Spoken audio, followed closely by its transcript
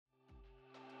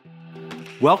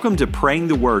Welcome to Praying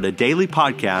the Word, a daily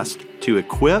podcast to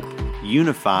equip,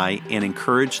 unify, and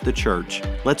encourage the church.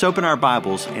 Let's open our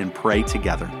Bibles and pray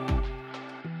together.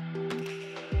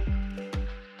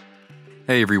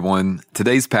 Hey everyone,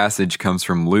 today's passage comes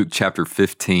from Luke chapter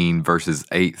 15, verses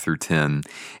 8 through 10.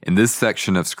 In this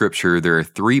section of scripture, there are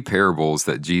three parables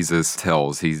that Jesus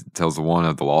tells. He tells the one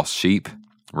of the lost sheep.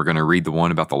 We're going to read the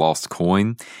one about the lost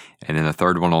coin, and then a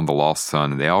third one on the lost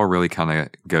son. And they all really kind of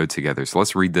go together. So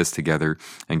let's read this together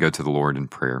and go to the Lord in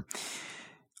prayer.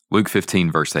 Luke 15,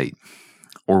 verse 8.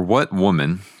 Or what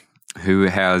woman who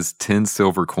has 10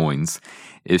 silver coins,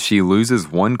 if she loses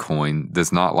one coin,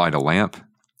 does not light a lamp,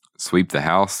 sweep the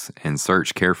house, and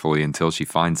search carefully until she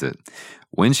finds it?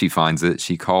 When she finds it,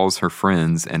 she calls her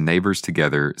friends and neighbors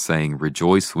together, saying,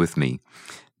 "Rejoice with me,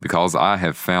 because I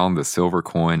have found the silver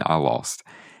coin I lost."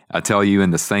 I tell you,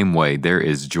 in the same way, there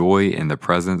is joy in the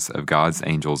presence of God's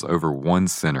angels over one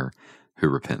sinner who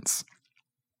repents.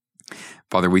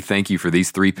 Father, we thank you for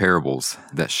these three parables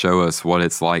that show us what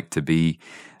it's like to be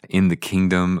in the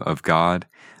kingdom of God,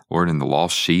 Lord, in the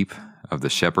lost sheep of the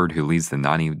shepherd who leaves the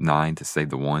 99 to save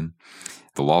the one,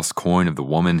 the lost coin of the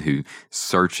woman who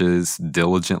searches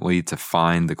diligently to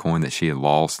find the coin that she had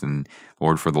lost, and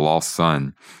Lord, for the lost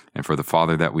son, and for the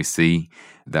Father that we see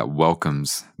that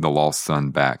welcomes the lost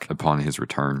son back upon his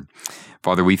return.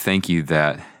 Father, we thank you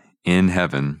that in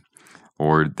heaven,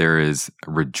 Lord, there is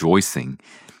rejoicing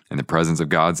in the presence of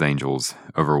God's angels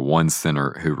over one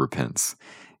sinner who repents.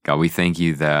 God, we thank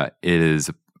you that it is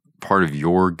part of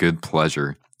your good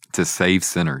pleasure to save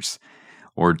sinners.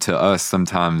 Or to us,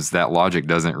 sometimes that logic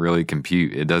doesn't really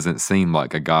compute. It doesn't seem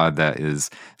like a God that is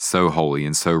so holy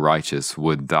and so righteous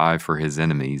would die for his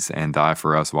enemies and die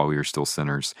for us while we are still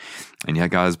sinners. And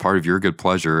yet, God, is part of your good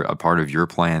pleasure, a part of your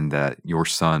plan that your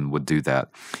son would do that.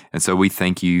 And so we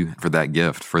thank you for that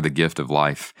gift, for the gift of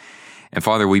life. And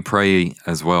Father, we pray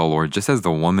as well, Lord, just as the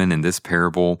woman in this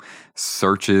parable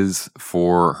searches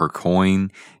for her coin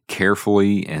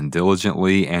carefully and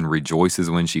diligently and rejoices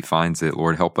when she finds it,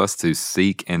 Lord, help us to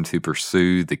seek and to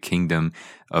pursue the kingdom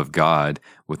of God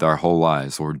with our whole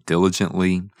lives, Lord,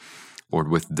 diligently, Lord,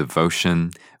 with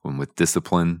devotion and with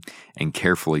discipline and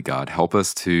carefully, God. Help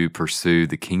us to pursue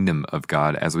the kingdom of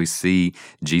God as we see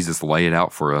Jesus lay it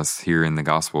out for us here in the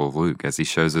Gospel of Luke, as he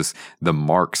shows us the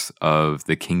marks of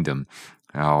the kingdom.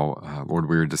 How, Lord,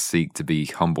 we are to seek to be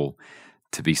humble,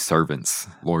 to be servants,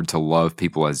 Lord, to love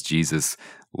people as Jesus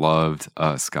loved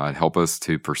us, God. Help us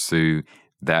to pursue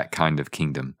that kind of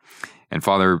kingdom. And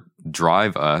Father,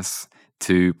 drive us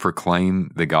to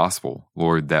proclaim the gospel,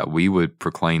 Lord, that we would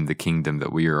proclaim the kingdom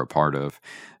that we are a part of,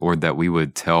 Lord, that we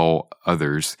would tell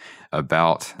others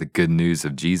about the good news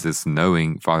of Jesus,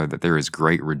 knowing, Father, that there is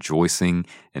great rejoicing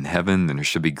in heaven, and there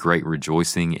should be great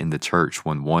rejoicing in the church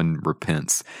when one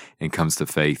repents and comes to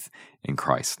faith in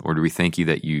Christ. Lord, we thank you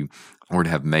that you, Lord,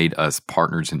 have made us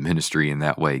partners in ministry in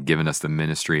that way, given us the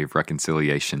ministry of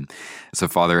reconciliation. So,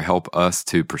 Father, help us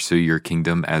to pursue your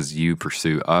kingdom as you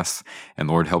pursue us. And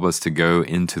Lord, help us to go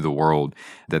into the world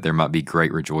that there might be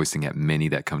great rejoicing at many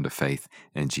that come to faith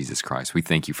in Jesus Christ. We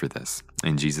thank you for this.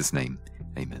 In Jesus' name,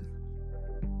 amen.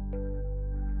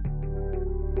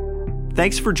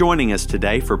 Thanks for joining us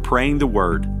today for Praying the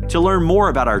Word. To learn more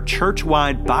about our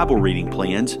church-wide Bible reading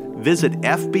plans, visit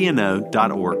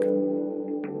FBNO.org.